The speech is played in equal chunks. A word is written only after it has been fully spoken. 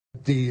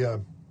that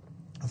the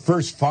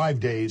first 5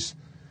 days,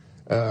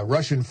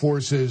 Russian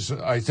forces,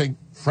 I think,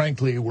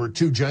 frankly, were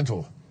too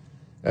gentle.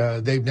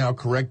 They've now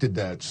corrected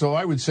that. So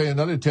I would say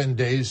another 10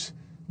 days,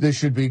 this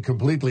should be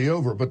completely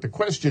over. But the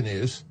question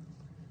is,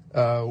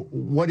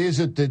 what is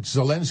it that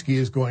Zelensky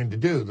is going to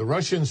do? The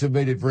Russians have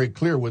made it very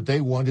clear what they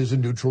want is a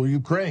neutral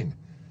Ukraine.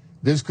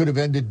 This could have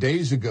ended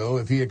days ago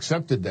if he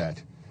accepted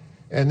that.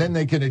 And then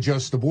they can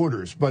adjust the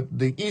borders. But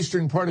the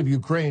eastern part of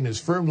Ukraine is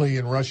firmly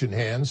in Russian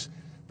hands.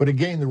 But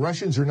again, the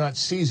Russians are not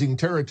seizing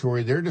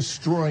territory. They're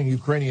destroying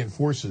Ukrainian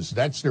forces.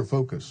 That's their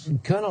focus.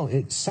 Colonel,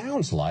 it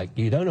sounds like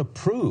you don't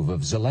approve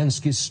of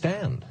Zelensky's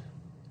stand.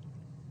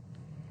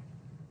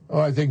 Oh,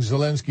 I think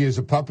Zelensky is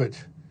a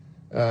puppet.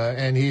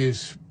 And he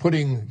is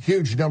putting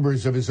huge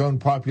numbers of his own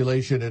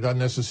population at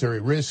unnecessary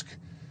risk.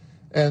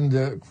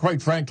 And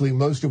quite frankly,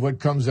 most of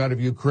what comes out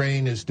of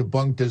Ukraine is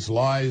debunked as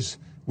lies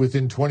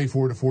within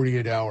 24 to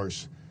 48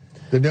 hours.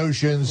 The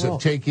notions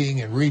of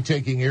taking and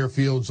retaking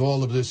airfields,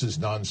 all of this is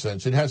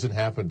nonsense. It hasn't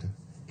happened.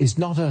 He's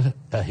not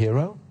a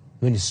hero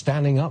when he's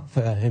standing up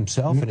for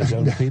himself and his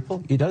own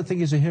people? You don't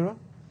think he's a hero?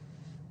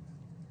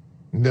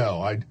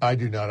 No, I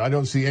do not. I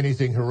don't see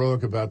anything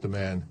heroic about the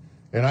man.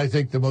 And I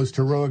think the most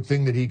heroic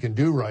thing that he can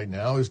do right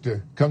now is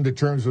to come to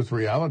terms with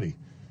reality.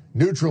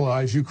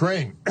 Neutralize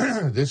Ukraine.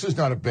 This is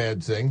not a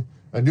bad thing.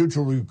 A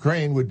neutral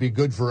Ukraine would be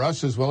good for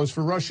us as well as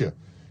for Russia.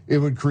 It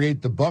would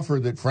create the buffer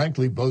that,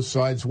 frankly, both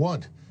sides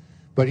want.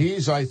 But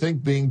he's, I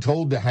think, being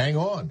told to hang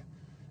on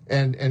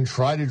and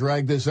try to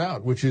drag this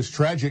out, which is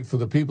tragic for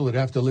the people that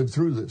have to live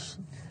through this.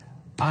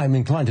 I'm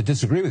inclined to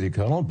disagree with you,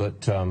 Colonel,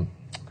 but,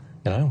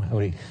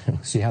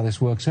 we'll see how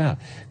this works out.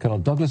 Colonel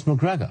Douglas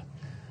Macgregor,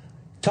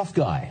 tough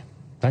guy.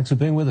 Thanks for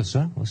being with us,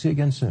 sir. We'll see you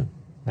again soon.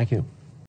 Thank you.